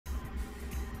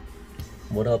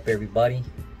What up, everybody?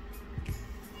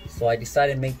 So I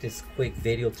decided to make this quick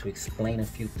video to explain a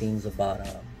few things about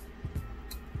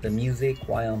the music,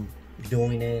 why I'm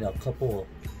doing it, a couple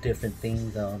of different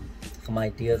things, some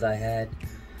ideas I had.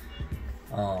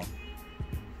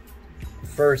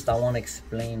 First, I want to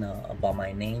explain about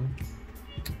my name,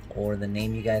 or the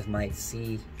name you guys might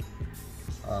see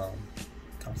on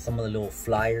some of the little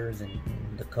flyers and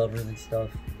the covers and stuff.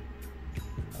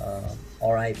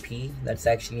 R.I.P. That's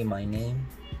actually my name.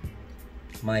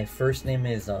 My first name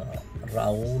is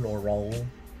Raul or Raul.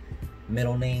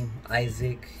 Middle name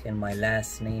Isaac, and my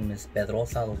last name is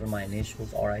Pedrosa. Those are my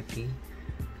initials, R.I.P.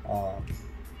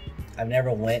 I've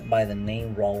never went by the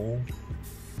name Raul,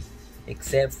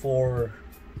 except for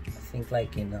I think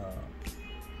like in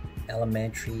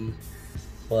elementary.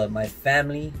 But my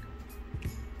family,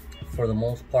 for the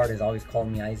most part, has always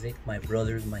called me Isaac. My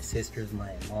brothers, my sisters,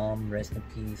 my mom, rest in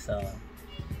peace.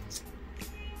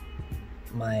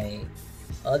 My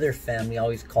other family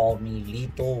always called me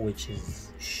Lito, which is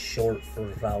short for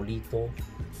Raulito.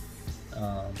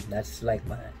 That's like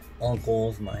my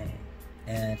uncles, my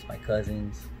aunts, my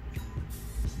cousins.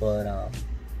 But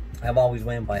I've always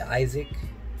went by Isaac,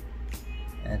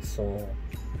 and so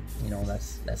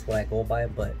that's what I go by.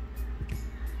 But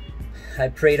I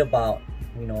prayed about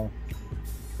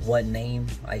what name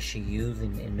I should use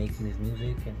in making this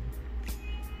music, and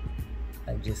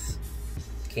I just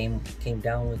came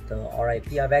down with the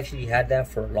R.I.P. I've actually had that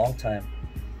for a long time.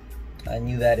 I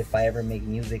knew that if I ever make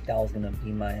music, that was gonna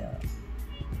be my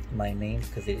name,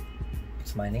 because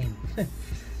it's my name.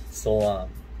 So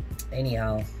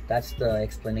anyhow, that's the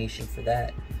explanation for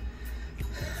that.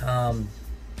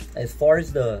 As far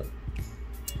as the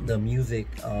music,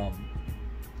 I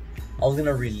was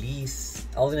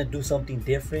gonna do something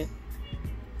different.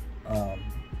 I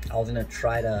was gonna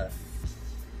try to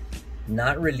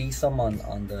not release them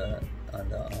on the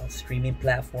streaming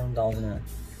platforms. I was gonna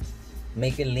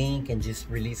make a link and just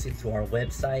release it to our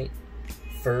website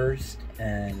first.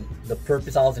 And the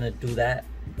purpose I was gonna do that,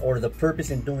 or the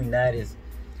purpose in doing that, is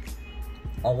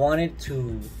I wanted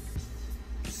to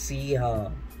see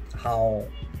how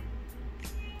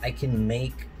I can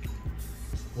make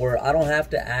where I don't have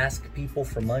to ask people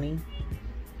for money,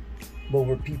 but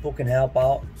where people can help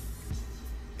out.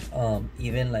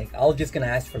 Even like I was just gonna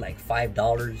ask for like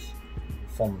 $5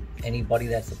 from anybody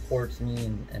that supports me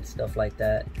and stuff like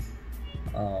that.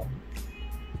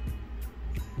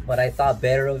 But I thought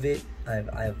better of it.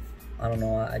 I don't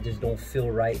know, I just don't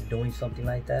feel right doing something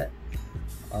like that.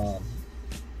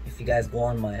 If you guys go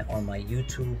on my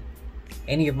YouTube,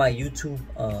 any of my YouTube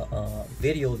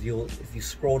videos, if you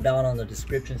scroll down on the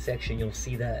description section, you'll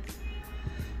see that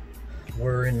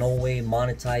we're in no way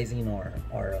monetizing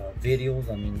our videos.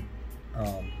 I mean,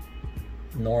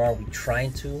 nor are we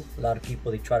trying to. A lot of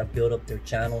people, they try to build up their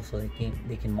channel so they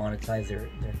can monetize their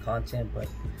content. But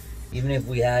even if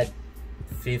we had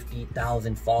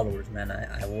 50,000 followers, man,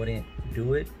 I wouldn't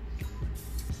do it,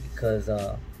 because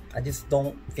I just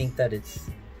don't think that it's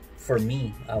for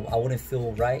me. I wouldn't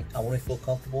feel right. I wouldn't feel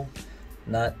comfortable.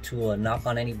 Not to knock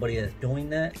on anybody that's doing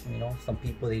that. Some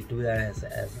people, they do that as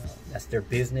that's their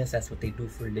business. That's what they do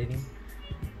for a living.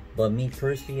 But me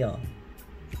personally, I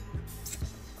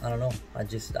don't know. I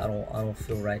don't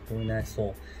feel right doing that.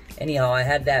 So anyhow, I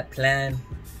had that plan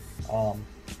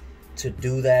to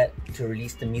do that, to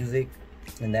release the music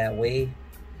in that way.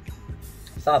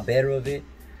 I thought better of it,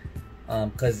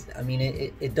 because I mean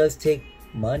it does take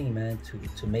money, man,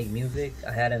 to make music.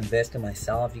 I had to invest in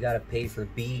myself. You gotta pay for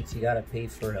beats, you gotta pay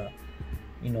for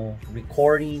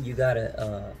recording, you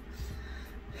gotta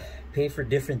pay for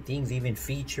different things, even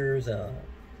features,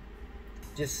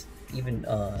 just even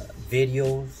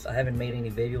videos. I haven't made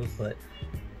any videos, but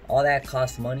all that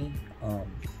costs money.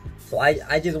 So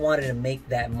I just wanted to make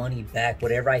that money back.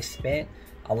 Whatever I spent,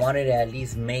 I wanted to at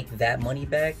least make that money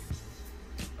back.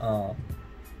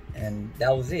 And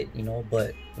that was it,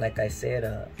 but like I said,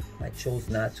 I chose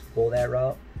not to go that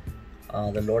route.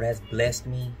 The Lord has blessed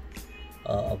me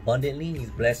abundantly. He's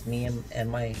blessed me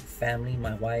and my family,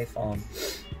 my wife.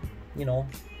 We're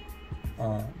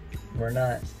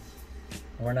not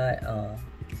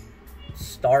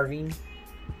starving.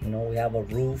 We have a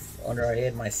roof under our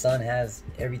head. My son has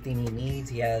everything he needs.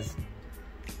 He has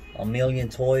a million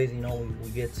toys. We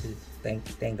get to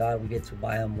thank God, we get to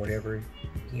buy him whatever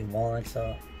he wants.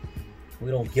 We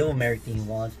don't give him everything he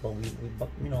wants, but we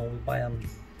buy him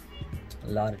a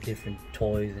lot of different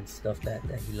toys and stuff that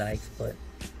he likes. But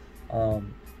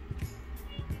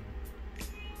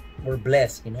we're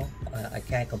blessed, I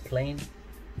can't complain.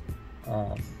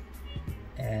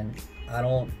 And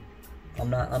I'm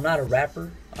not a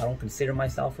rapper. I don't consider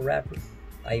myself a rapper.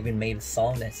 I even made a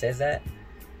song that says that.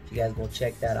 If you guys go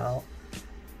check that out.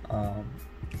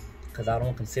 Because I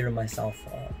don't consider myself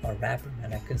a rapper,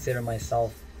 man. I consider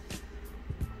myself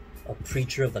a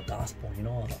preacher of the gospel, you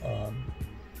know,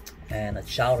 and a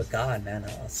child of God, man,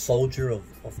 a soldier of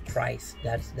Christ.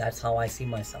 That's how I see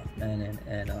myself, man,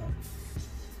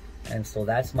 and so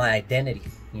that's my identity.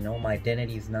 You know, my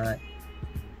identity is not,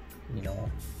 you know,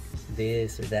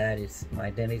 this or that. It's my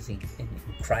identity in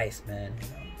Christ, man.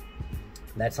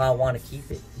 That's how I want to keep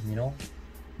it. You know,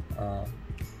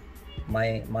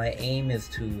 my aim is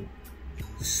to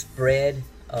spread,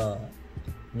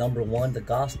 number one, the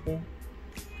gospel,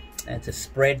 and to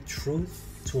spread truth,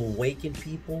 to awaken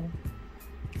people,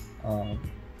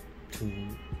 to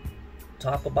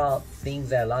talk about things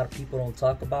that a lot of people don't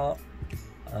talk about,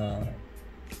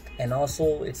 and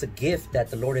also it's a gift that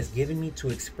the Lord has given me to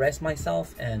express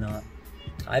myself. And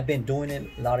I've been doing it.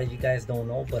 A lot of you guys don't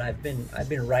know, but I've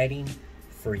been writing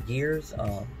for years.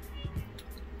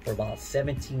 For about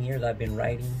 17 years I've been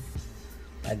writing.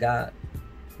 I got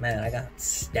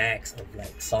stacks of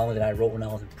like songs that I wrote when I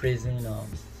was in prison.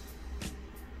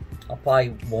 I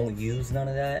probably won't use none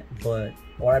of that, or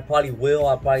I probably will.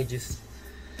 I'll probably just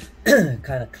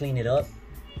kind of clean it up.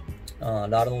 A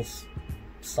lot of those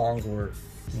songs were,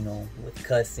 you know, with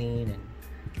cussing, and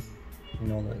you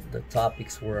know, the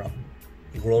topics were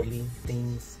worldly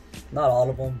things. Not all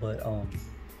of them, but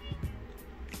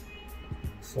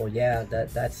so yeah,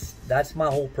 that's my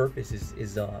whole purpose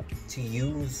is to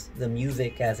use the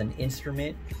music as an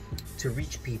instrument to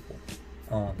reach people.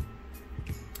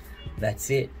 That's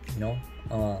it, you know.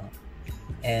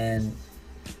 And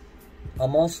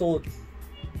I'm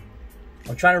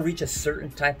trying to reach a certain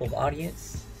type of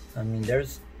audience. I mean,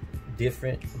 there's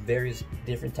various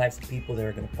different types of people that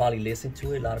are going to probably listen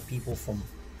to it. A lot of people from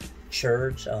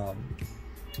church,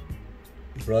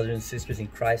 brothers and sisters in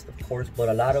Christ, of course, but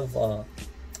a lot of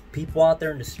people out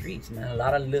there in the streets, man. A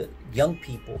lot of young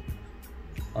people.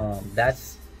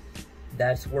 That's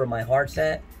where my heart's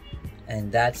at.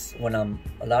 And that's when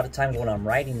a lot of times when I'm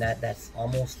writing that's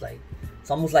almost like, it's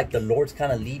almost like the Lord's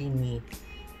kind of leading me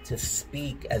to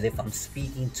speak as if I'm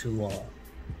speaking to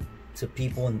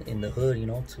people in the hood, you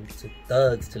know, to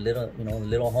thugs, to little, you know,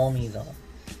 little homies,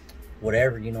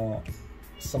 whatever, you know.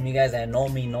 Some of you guys that know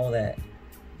me know that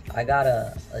I got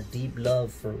a deep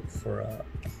love for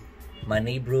my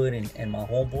neighborhood and my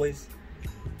homeboys,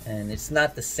 and it's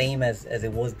not the same as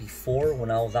it was before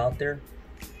when I was out there.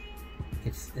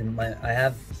 I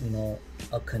have, you know,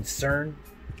 a concern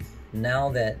now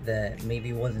that maybe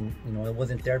it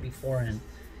wasn't there before,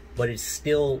 but it's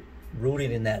still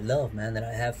rooted in that love, man, that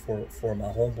I have for my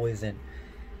homeboys,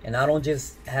 and I don't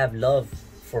just have love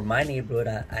for my neighborhood.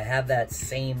 I have that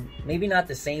same, maybe not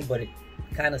the same, but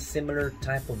kind of similar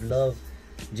type of love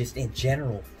just in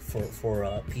general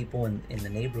for people in the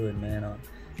neighborhood, man,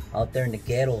 out there in the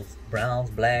ghettos, browns,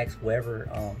 blacks, whoever,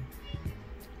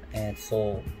 and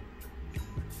so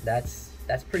that's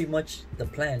pretty much the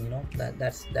plan, you know.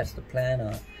 That's the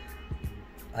plan.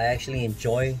 I actually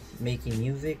enjoy making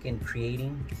music and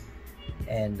creating,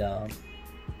 and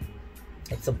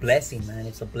it's a blessing, man.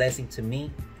 It's a blessing to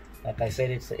me. Like I said,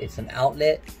 it's an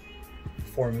outlet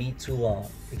for me to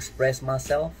express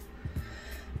myself,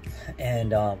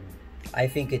 and I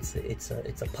think it's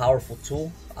a powerful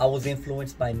tool. I was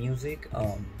influenced by music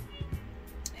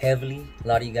heavily. A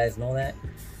lot of you guys know that.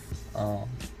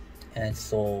 And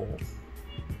so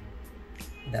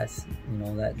that's, you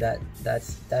know,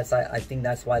 that's I think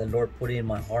that's why the Lord put it in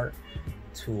my heart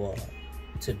to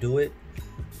do it.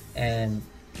 And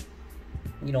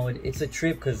you know, it's a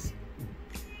trip because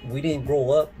we didn't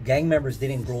grow up, gang members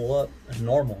didn't grow up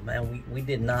normal, man. We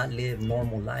did not live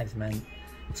normal lives, man.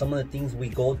 Some of the things we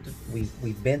go through,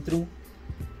 we've been through,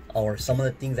 or some of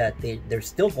the things that they're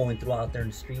still going through out there in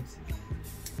the streets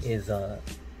is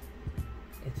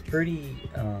it's pretty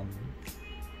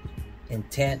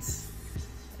intense,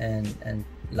 and a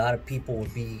lot of people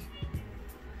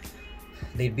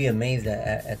they'd be amazed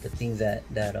at the things that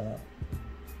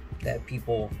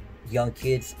people, young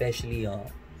kids especially,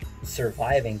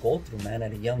 survive and go through, man,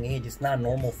 at a young age. It's not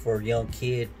normal for a young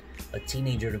kid, a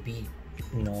teenager, to be,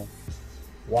 you know,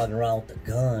 walking around with a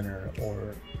gun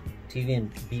or to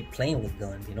even be playing with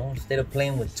guns, you know. Instead of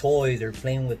playing with toys or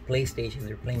playing with PlayStations,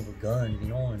 they're playing with guns, you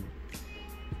know.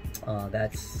 And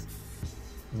that's,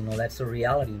 you know, that's the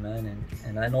reality, man.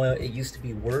 And I know it used to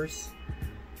be worse,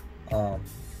 but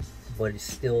it's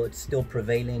still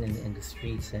prevailing in the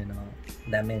streets, and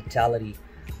that mentality.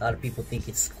 A lot of people think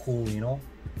it's cool, you know,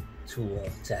 I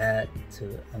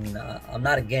mean, I'm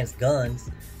not against guns,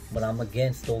 but I'm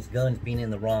against those guns being in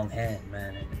the wrong hand,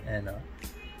 man, and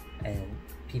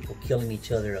people killing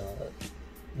each other,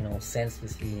 you know,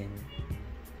 senselessly,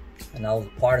 and I was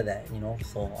a part of that, you know.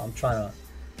 So I'm trying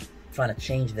to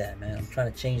change that, man. I'm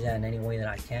trying to change that in any way that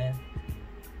I can.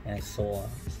 And so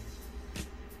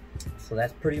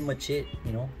that's pretty much it,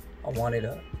 you know. I wanted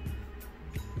to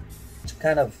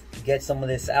kind of get some of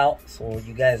this out so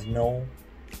you guys know.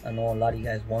 I know a lot of you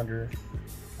guys wonder.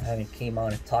 I haven't came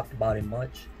out and talked about it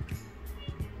much.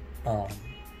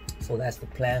 So that's the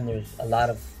plan. There's a lot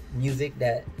of music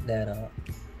that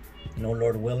you know,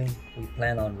 Lord willing, we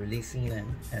plan on releasing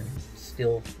and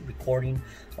still recording.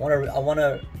 I want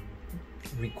to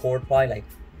record probably like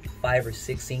 5 or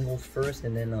 6 singles first,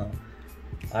 and then I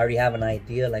already have an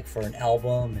idea like for an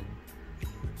album, and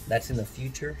that's in the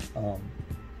future.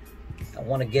 I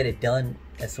want to get it done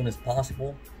as soon as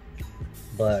possible,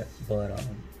 but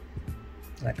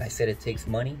like I said, it takes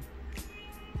money.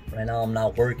 Right now I'm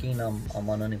not working. I'm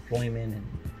on unemployment, and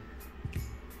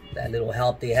that little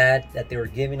help that they were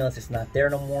giving us, it's not there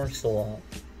no more. So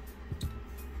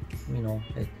you know,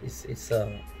 it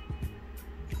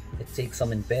takes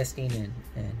some investing, and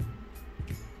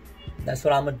that's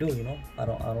what I'm gonna do, you know. I'm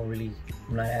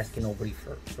not asking nobody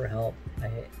for help. I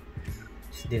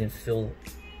just didn't feel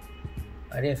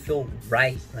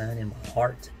right, man, in my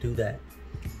heart to do that.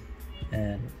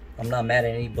 And I'm not mad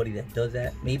at anybody that does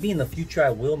that. Maybe in the future I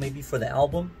will, maybe for the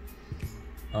album.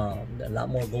 A lot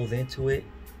more goes into it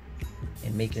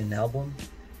in making an album.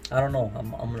 I don't know.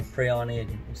 I'm gonna pray on it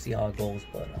and we'll see how it goes.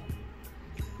 But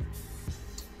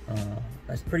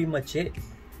that's pretty much it.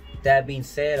 That being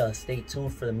said, stay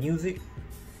tuned for the music.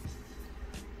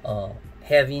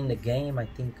 Heavy in the Game, I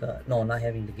think. No, not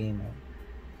Heavy in the Game.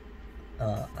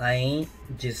 I Ain't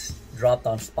just dropped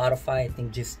on Spotify, I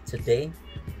think just today.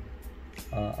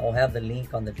 I'll have the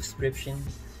link on the description.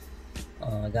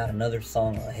 I got another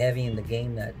song, Heavy in the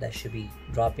Game, that should be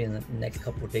dropping in the next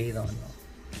couple of days on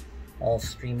all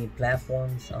streaming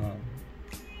platforms.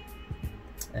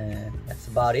 And that's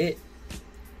about it.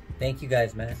 Thank you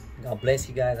guys, man. God bless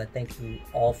you guys. I thank you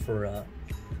all for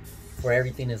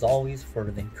everything, as always, for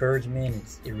the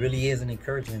encouragement. It really is an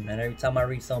encouragement, man. Every time I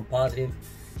read something positive,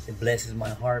 it blesses my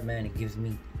heart, man. It gives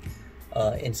me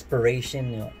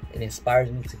inspiration. You know, it inspires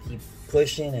me to keep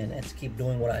pushing and to keep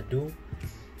doing what I do.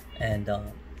 And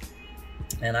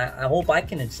I hope I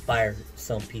can inspire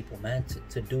some people, man,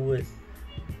 to do it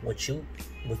what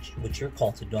you're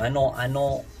called to do. I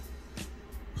know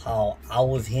how I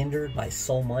was hindered by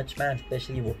so much, man,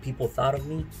 especially what people thought of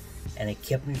me, and it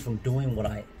kept me from doing what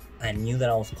I knew that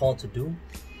I was called to do.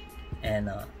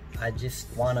 And I just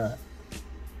wanna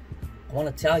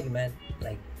tell you, man,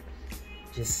 like,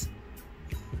 just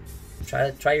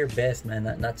try your best, man,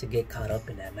 not to get caught up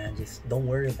in that, man. Just don't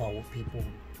worry about what people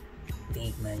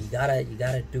think, man. You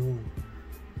gotta do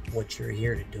what you're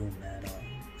here to do, man.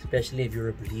 Especially if you're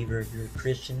a believer, if you're a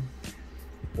Christian,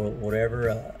 or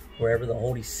wherever the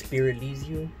Holy Spirit leads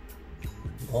you,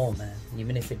 go, man.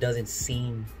 Even if it doesn't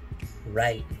seem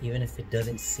right, even if it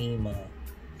doesn't seem,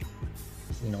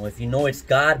 you know, if you know it's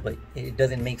God, but it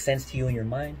doesn't make sense to you in your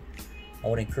mind, I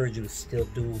would encourage you to still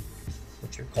do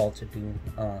what you're called to do.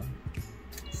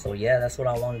 So yeah, that's what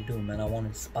I want to do, man. I want to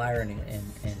inspire and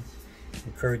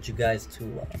encourage you guys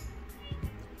to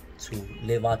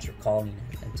live out your calling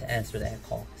and to answer that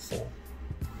call. So,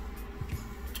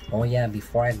 oh yeah,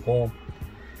 before I go,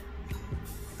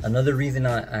 another reason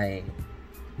I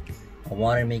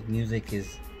want to make music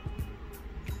is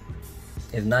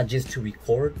not just to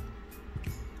record,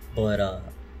 but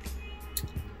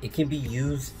it can be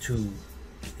used to,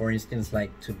 for instance,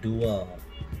 like to do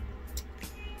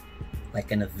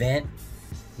like an event.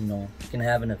 You know, you can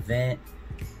have an event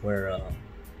where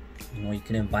you know, you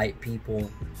can invite people.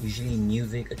 Usually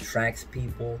music attracts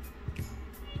people,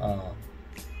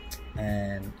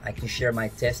 and I can share my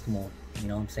testimony. You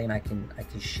know what I'm saying? I can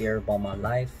share about my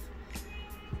life,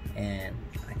 and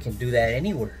I can do that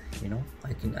anywhere. You know,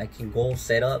 I can go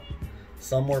set up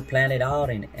somewhere, plan it out,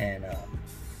 and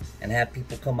have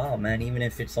people come out, man. Even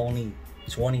if it's only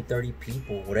 20-30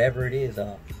 people, whatever it is,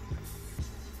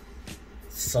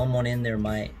 someone in there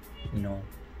might, you know,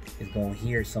 is going to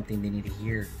hear something they need to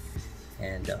hear,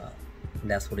 and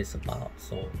that's what it's about.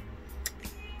 So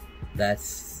that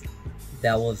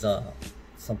was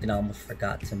something I almost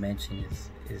forgot to mention.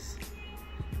 Is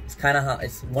it's kind of how,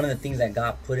 it's one of the things that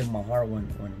God put in my heart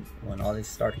when all this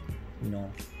started, you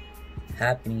know,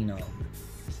 happening.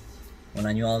 When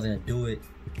I knew I was gonna do it,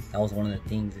 that was one of the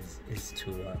things is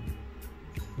to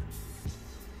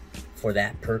for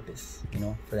that purpose, you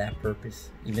know, for that purpose,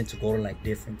 even to go to like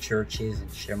different churches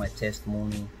and share my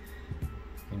testimony.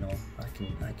 You know,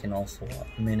 I can also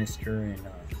minister and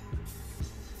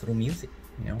through music,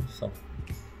 you know. So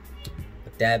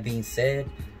that being said,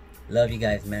 love you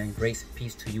guys, man. Grace and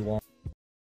peace to you all.